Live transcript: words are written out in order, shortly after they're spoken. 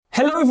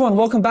Hello everyone,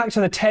 welcome back to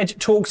the TED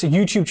Talks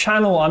YouTube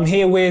channel. I'm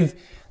here with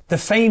the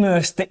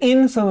famous, the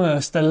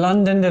infamous, the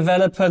London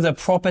developer, the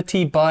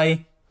property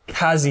by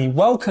Kazi.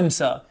 Welcome,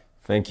 sir.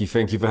 Thank you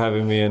for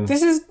having me in.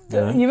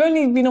 You've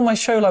only been on my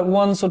show like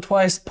once or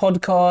twice,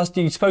 podcast.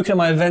 You've spoken at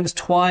my events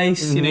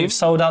twice, you've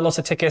sold out lots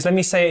of tickets. Let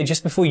me say it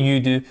just before you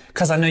do,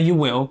 because I know you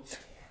will.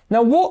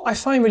 Now, what I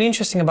find really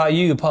interesting about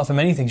you, apart from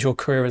many things, your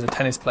career as a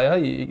tennis player,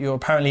 you're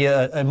apparently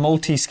a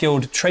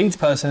multi-skilled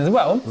tradesperson as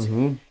well,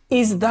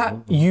 is that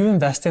you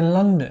invest in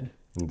London.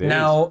 Indeed.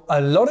 Now,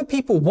 a lot of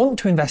people want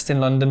to invest in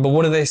London, but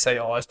what do they say?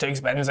 Oh, it's too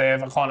expensive,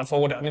 I can't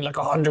afford it, I need like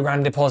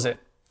 $100,000 deposit.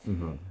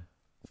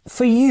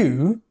 For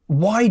you,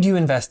 why do you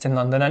invest in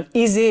London? And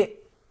is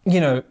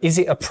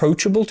it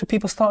approachable to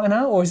people starting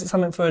out, or is it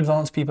something for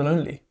advanced people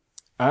only?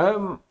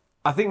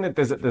 I think that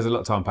there's a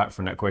lot to unpack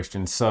from that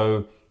question.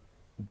 So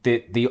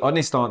the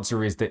honest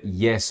answer is that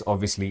yes,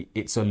 obviously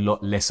it's a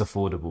lot less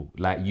affordable.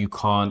 Like you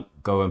can't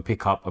go and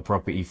pick up a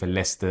property for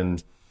less than,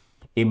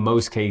 in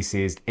most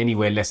cases,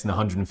 anywhere less than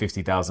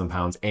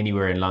 £150,000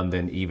 anywhere in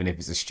London, even if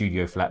it's a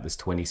studio flat that's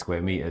 20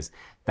 square meters.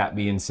 That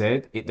being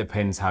said, it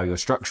depends how you're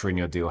structuring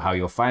your deal, how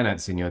you're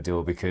financing your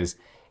deal, because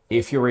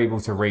if you're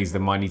able to raise the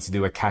money to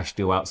do a cash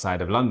deal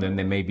outside of London,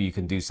 then maybe you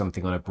can do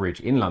something on a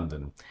bridge in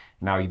London.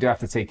 Now, you do have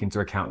to take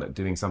into account that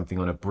doing something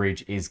on a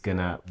bridge is going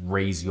to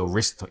raise your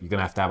risk. You're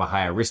going to have a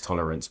higher risk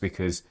tolerance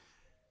because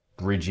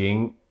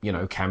bridging,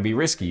 can be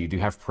risky. You do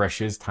have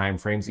pressures,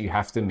 timeframes that you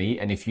have to meet.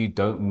 And if you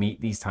don't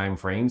meet these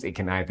timeframes, it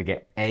can either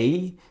get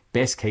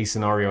best case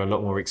scenario, a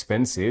lot more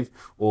expensive,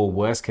 or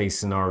worst case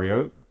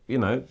scenario,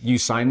 you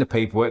sign the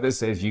paperwork that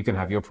says you can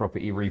have your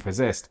property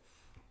repossessed.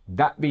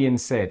 That being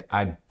said,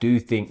 I do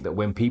think that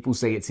when people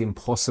say it's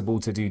impossible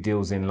to do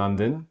deals in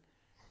London,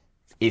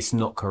 it's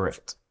not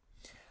correct.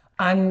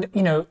 And,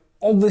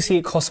 obviously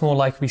it costs more,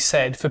 like we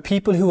said. For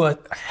people who are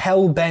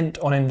hell-bent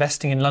on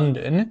investing in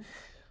London,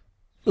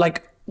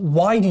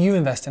 why do you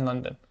invest in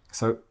London?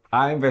 So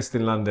I invest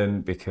in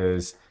London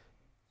because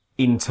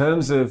in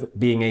terms of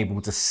being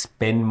able to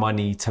spend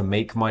money to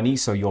make money,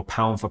 so your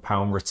pound for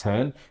pound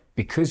return,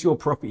 because your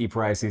property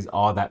prices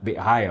are that bit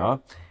higher,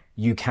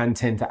 you can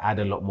tend to add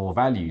a lot more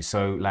value.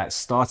 So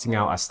starting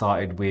out, I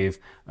started with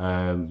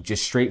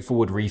just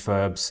straightforward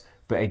refurbs.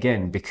 But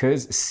again,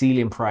 because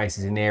ceiling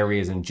prices in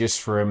areas and just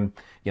from,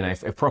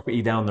 if a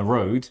property down the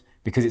road,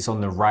 because it's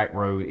on the right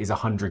road, is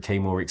 100K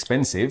more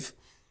expensive,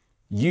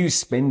 you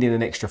spending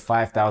an extra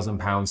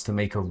 £5,000 to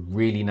make a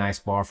really nice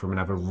bathroom and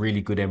have a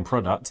really good end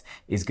product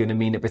is going to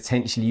mean that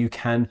potentially you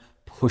can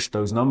push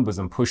those numbers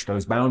and push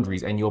those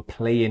boundaries, and you're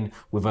playing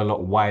with a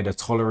lot wider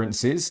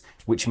tolerances,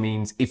 which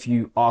means if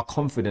you are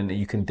confident that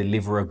you can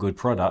deliver a good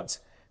product,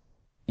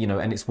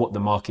 and it's what the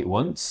market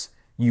wants,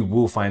 you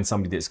will find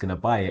somebody that's going to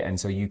buy it. And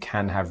so you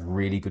can have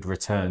really good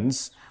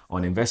returns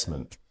on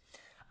investment.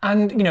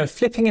 And,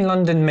 flipping in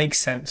London makes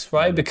sense,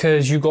 right?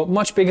 Because you've got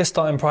much bigger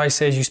starting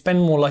prices. You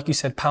spend more, like you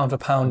said, pound for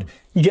pound,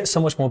 you get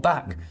so much more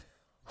back.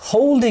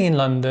 Holding in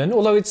London,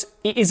 although it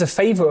is a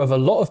favourite of a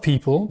lot of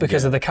people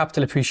because of the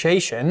capital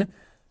appreciation,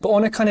 but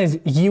on a kind of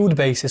yield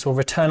basis or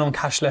return on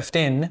cash left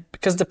in,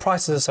 because the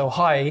prices are so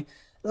high,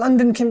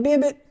 London can be a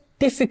bit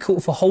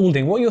difficult for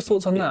holding. What are your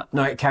thoughts on that?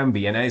 No, it can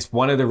be. And it's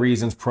one of the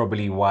reasons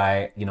probably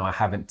why, I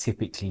haven't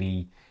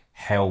typically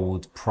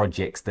held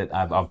projects that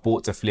I've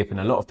bought to flip. And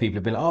a lot of people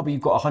have been, but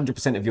you've got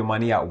 100% of your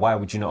money out. Why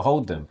would you not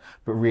hold them?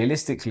 But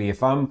realistically,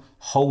 if I'm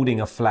holding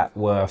a flat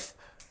worth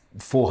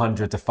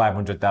 £400,000 to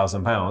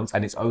 £500,000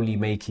 and it's only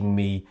making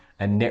me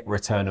a net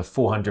return of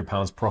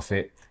 £400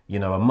 profit, a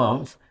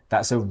month,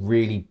 that's a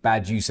really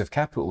bad use of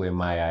capital in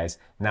my eyes.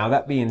 Now,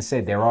 that being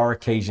said, there are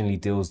occasionally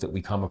deals that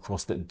we come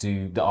across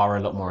that are a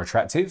lot more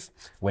attractive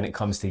when it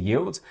comes to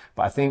yield.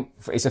 But I think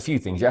it's a few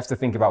things. You have to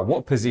think about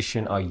what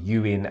position are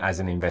you in as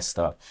an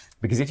investor?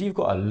 Because if you've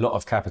got a lot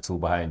of capital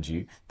behind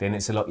you, then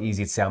it's a lot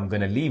easier to say, I'm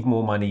going to leave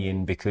more money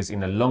in because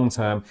in the long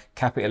term,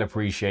 capital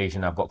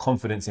appreciation, I've got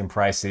confidence in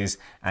prices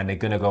and they're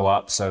going to go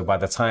up. So by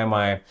the time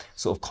I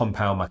sort of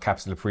compound my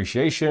capital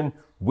appreciation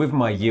with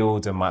my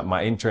yield and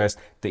my interest,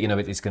 that,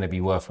 it's going to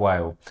be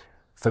worthwhile.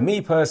 For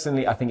me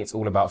personally, I think it's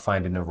all about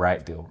finding the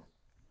right deal.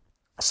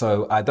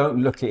 So I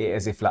don't look at it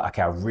as if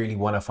I really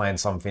want to find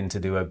something to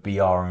do a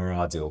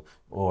BRRR deal,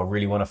 or I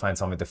really want to find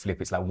something to flip.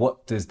 It's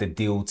what does the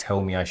deal tell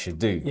me I should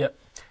do? Yeah.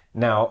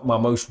 Now, my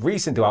most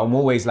recent deal, I'm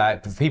always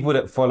people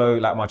that follow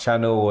my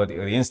channel or the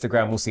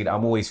Instagram will see that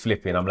I'm always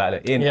flipping. I'm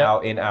in,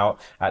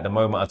 out. At the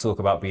moment, I talk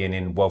about being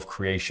in wealth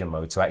creation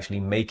mode. So actually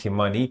making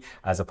money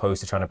as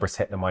opposed to trying to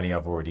protect the money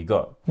I've already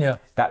got. Yeah.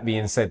 That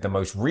being said, the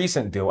most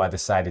recent deal I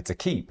decided to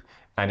keep.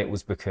 And it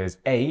was because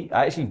I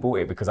actually bought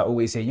it because I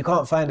always say, you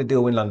can't find a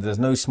deal in London. There's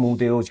no small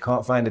deals. You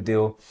can't find a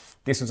deal.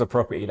 This was a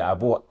property that I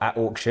bought at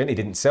auction. It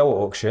didn't sell at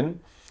auction.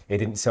 It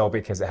didn't sell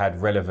because it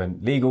had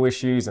relevant legal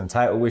issues and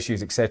title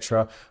issues,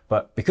 etc.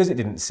 But because it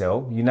didn't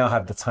sell, you now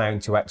have the time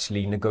to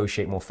actually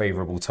negotiate more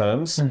favorable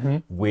terms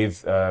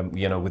with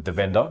the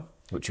vendor,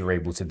 which you're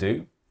able to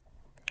do,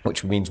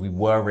 which means we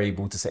were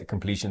able to set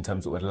completion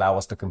terms that would allow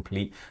us to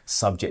complete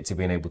subject to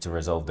being able to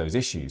resolve those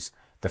issues.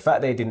 The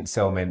fact they didn't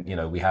sell meant,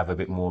 we have a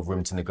bit more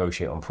room to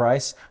negotiate on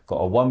price. Got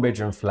a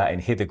 1-bedroom flat in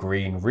Hither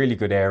Green, really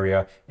good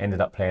area,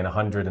 ended up paying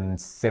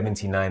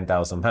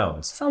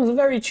 £179,000. Sounds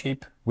very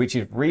cheap. Which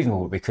is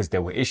reasonable because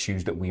there were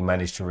issues that we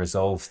managed to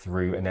resolve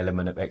through an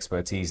element of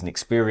expertise and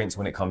experience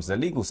when it comes to the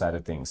legal side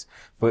of things.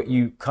 But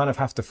you kind of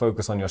have to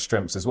focus on your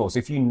strengths as well. So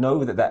if you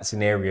know that that's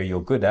an area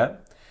you're good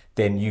at,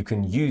 then you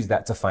can use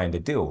that to find a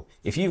deal.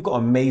 If you've got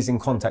amazing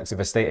contacts with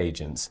estate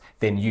agents,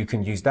 then you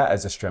can use that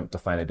as a strength to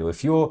find a deal.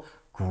 If you're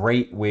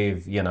great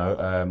with,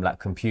 like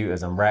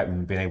computers and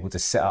we've been able to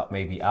set up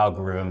maybe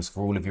algorithms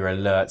for all of your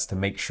alerts to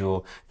make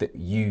sure that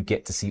you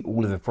get to see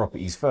all of the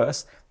properties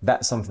first,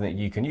 that's something that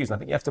you can use. And I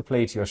think you have to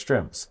play to your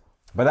strengths.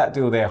 But that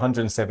deal there,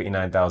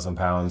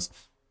 £179,000,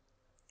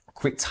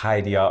 quick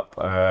tidy up,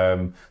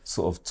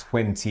 sort of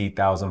 £20,000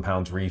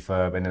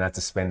 refurb, and then had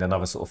to spend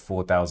another sort of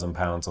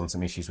 £4,000 on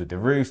some issues with the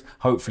roof.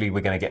 Hopefully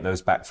we're going to get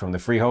those back from the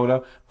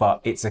freeholder, but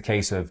it's a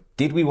case of,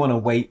 did we want to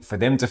wait for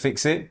them to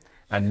fix it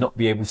and not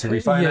be able to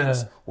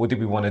refinance? Or did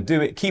we want to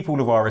do it, keep all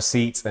of our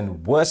receipts,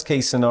 and worst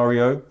case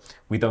scenario,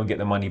 we don't get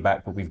the money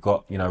back, but we've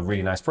got,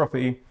 really nice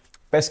property.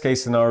 Best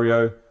case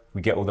scenario,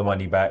 we get all the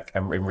money back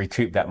and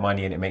recoup that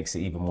money, and it makes it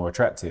even more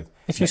attractive.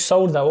 If you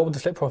sold that, what would the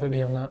flip profit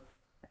be on that?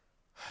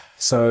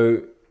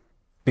 So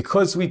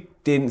because we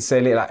didn't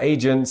sell it like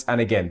agents,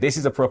 and again, this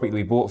is a property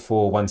we bought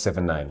for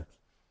 179.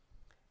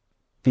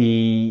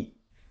 The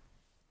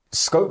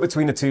scope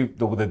between the two,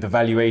 the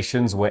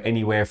valuations were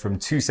anywhere from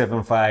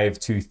 275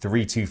 to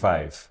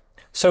 325.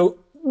 So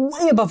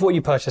way above what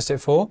you purchased it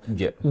for.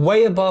 Yeah.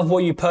 Way above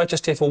what you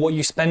purchased it for, what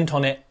you spent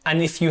on it.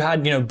 And if you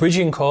had,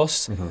 bridging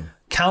costs,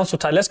 council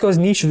tax, let's go as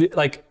niche,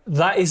 like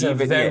that is a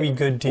very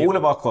good deal. All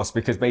of our costs,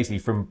 because basically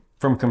from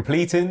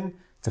completing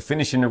to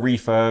finishing the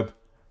refurb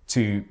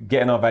to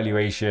getting our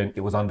valuation,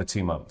 it was under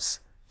 2 months.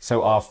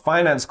 So our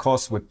finance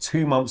costs were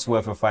 2 months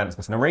worth of finance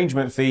costs, an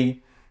arrangement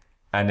fee,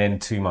 and then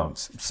 2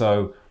 months.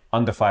 So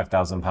under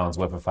 £5,000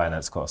 worth of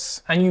finance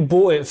costs. And you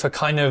bought it for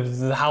kind of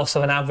the house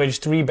of an average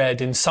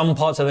 3-bed in some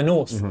parts of the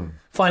north.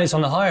 Fine, it's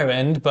on the higher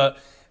end, but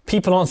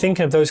people aren't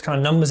thinking of those kind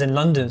of numbers in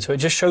London. So it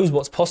just shows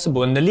what's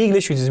possible. And the legal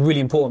issues is really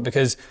important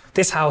because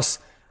this house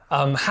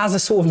has a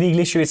sort of legal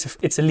issue.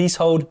 It's a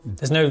leasehold.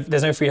 There's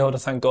no freeholder,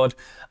 thank God.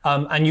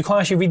 And you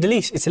can't actually read the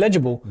lease. It's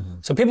illegible.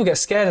 So people get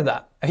scared of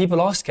that. And people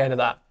are scared of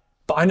that.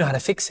 But I know how to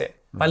fix it.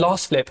 My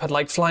last flip had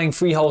like flying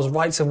freeholds,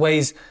 rights of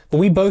ways. But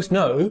we both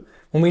know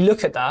when we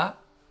look at that,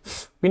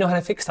 we know how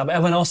to fix that. But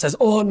everyone else says,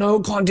 oh no,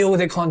 can't deal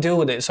with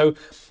it. So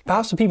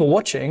perhaps for people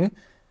watching,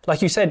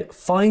 like you said,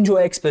 find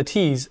your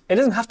expertise. It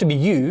doesn't have to be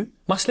you.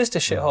 My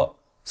solicitor's shit hot.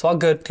 So I'll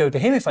go to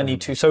him if I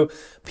need to. So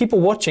people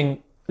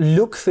watching,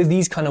 look for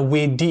these kind of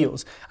weird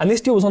deals. And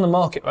this deal was on the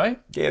market, right?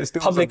 Yeah, this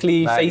deal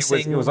publicly was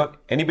facing. It was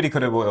anybody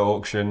could have bought it at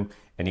auction,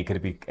 and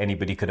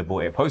anybody could have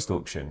bought it post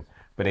auction,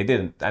 but they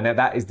didn't. And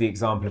that is the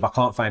example. If I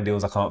can't find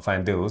deals, I can't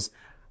find deals.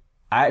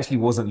 I actually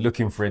wasn't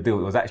looking for a deal.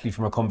 It was actually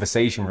from a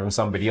conversation from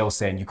somebody else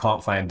saying you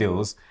can't find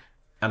deals,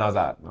 and I was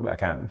like, I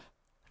can.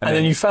 And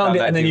then you found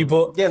it, and then you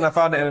bought. Yeah, and I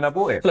found it, and then I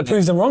bought it. Well, it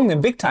proves them wrong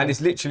then, big time. And it's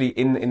literally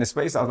in the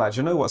space. I was like, do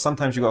you know what?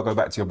 Sometimes you got to go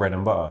back to your bread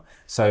and butter.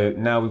 So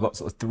now we've got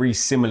sort of 3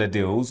 similar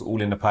deals,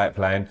 all in the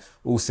pipeline,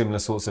 all similar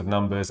sorts of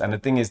numbers. And the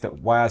thing is that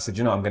why I said,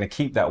 I'm going to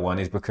keep that one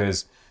is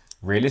because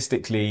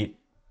realistically,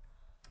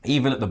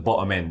 even at the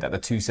bottom end, at the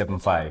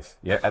 275,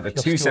 at the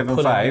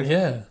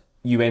 275,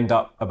 you end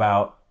up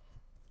about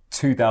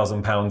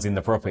 £2,000 in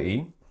the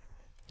property.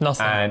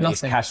 Nothing.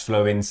 It's cash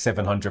flowing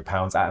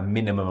 £700 at a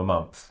minimum a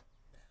month.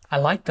 I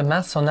like the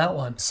maths on that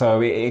one.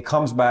 So it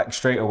comes back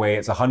straight away.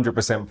 It's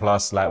 100%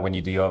 plus, like when you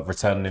do your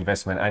return on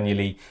investment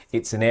annually.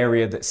 It's an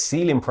area that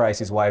ceiling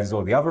prices wise as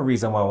well. The other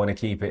reason why I want to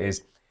keep it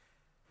is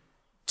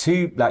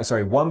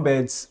 1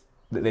 beds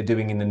that they're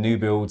doing in the new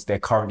builds, they're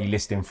currently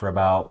listing for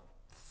about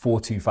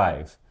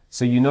 425.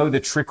 So the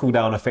trickle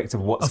down effect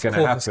of what's going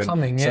to happen.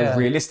 Coming, yeah. So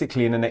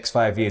realistically, in the next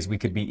 5 years, we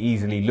could be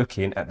easily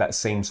looking at that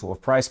same sort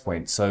of price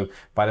point. So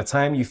by the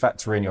time you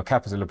factor in your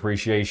capital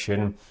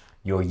appreciation,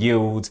 your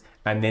yield,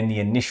 and then the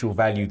initial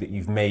value that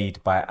you've made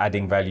by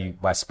adding value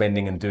by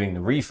spending and doing the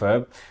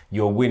refurb,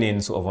 you're winning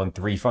sort of on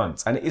 3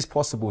 fronts. And it is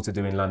possible to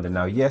do in London.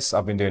 Now, yes,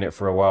 I've been doing it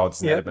for a while.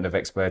 It's an element of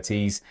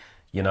expertise,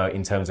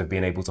 in terms of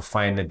being able to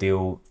find the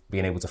deal,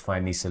 being able to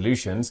find these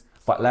solutions.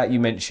 But like you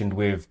mentioned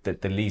with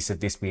the lease of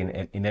this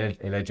being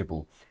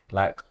ineligible,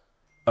 like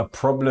a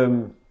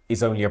problem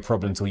is only a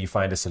problem until you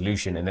find a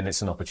solution, and then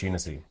it's an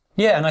opportunity.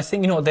 Yeah, and I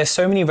think, there's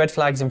so many red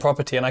flags in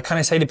property, and I kind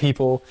of say to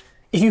people,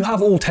 if you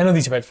have all 10 of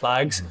these red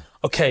flags,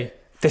 okay,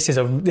 this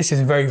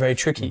is very, very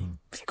tricky.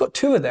 If you've got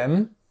 2 of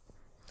them,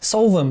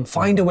 solve them,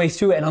 find a way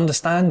through it and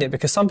understand it.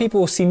 Because some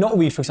people see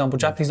knotweed, for example,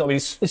 Japanese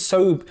knotweed is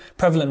so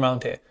prevalent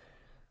around here.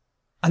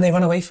 And they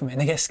run away from it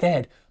and they get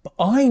scared. But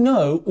I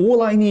know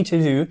all I need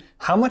to do,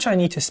 how much I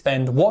need to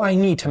spend, what I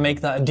need to make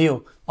that a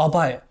deal. I'll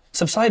buy it.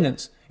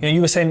 Subsidence.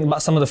 You were saying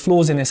about some of the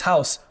flaws in this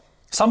house.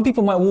 Some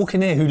people might walk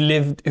in here who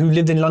lived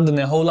in London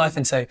their whole life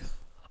and say,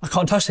 I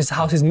can't touch this, the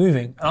house is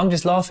moving. And I'm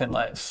just laughing,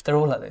 like, they're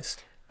all like this.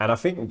 And I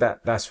think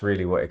that's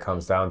really what it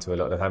comes down to a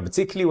lot of the time,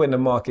 particularly when the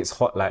market's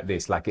hot like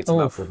this, like it's an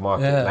upward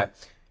market. Yeah. Like,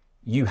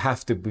 you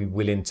have to be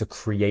willing to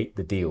create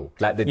the deal.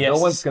 Like no Yes.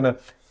 one's gonna,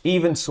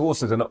 even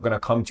sources are not gonna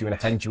come to you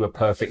and hand you a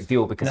perfect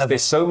deal because Never.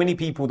 there's so many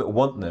people that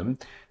want them.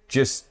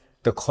 Just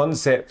the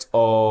concept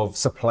of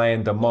supply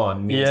and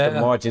demand means the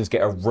margins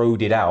get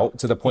eroded out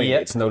to the point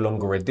that it's no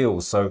longer a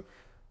deal. So,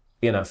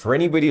 you know, for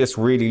anybody that's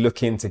really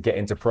looking to get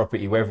into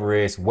property, whether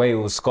it's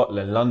Wales,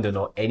 Scotland, London,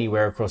 or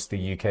anywhere across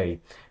the UK,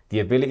 the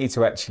ability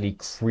to actually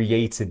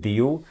create a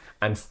deal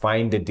and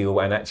find a deal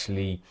and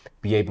actually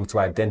be able to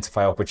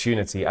identify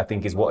opportunity, I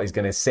think is what is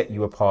going to set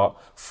you apart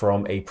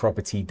from a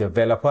property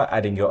developer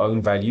adding your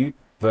own value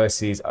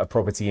versus a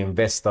property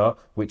investor,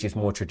 which is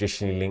more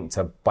traditionally linked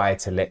to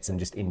buy-to-lets and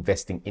just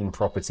investing in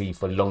property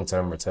for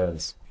long-term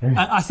returns.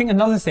 I think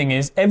another thing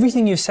is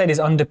everything you've said is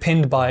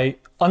underpinned by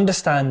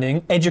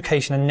understanding,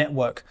 education, and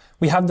network.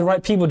 We have the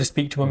right people to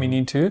speak to when we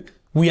need to.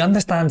 We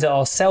understand it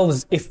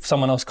ourselves if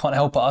someone else can't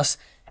help us.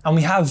 And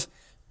we have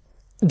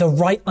the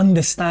right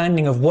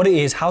understanding of what it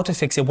is, how to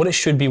fix it, what it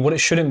should be, what it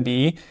shouldn't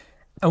be.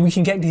 And we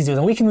can get these deals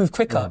and we can move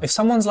quicker. If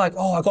someone's like,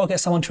 oh, I got to get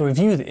someone to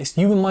review this,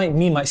 you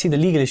might see the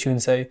legal issue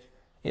and say,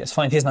 yeah, it's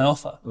fine, here's my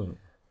offer.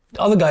 The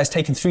other guy's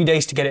taken 3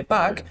 days to get it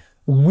back.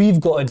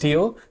 We've got a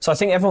deal. So I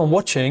think everyone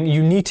watching,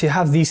 you need to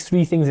have these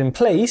 3 things in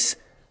place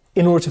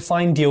in order to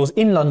find deals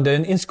in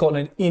London, in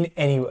Scotland, in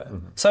anywhere.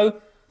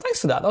 So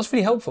thanks for that. That was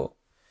really helpful.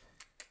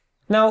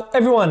 Now,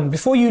 everyone,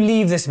 before you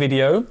leave this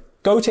video,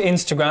 go to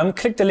Instagram,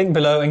 click the link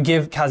below and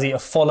give Kazi a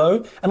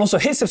follow. And also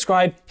hit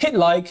subscribe, hit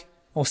like,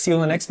 and we'll see you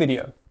on the next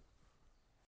video.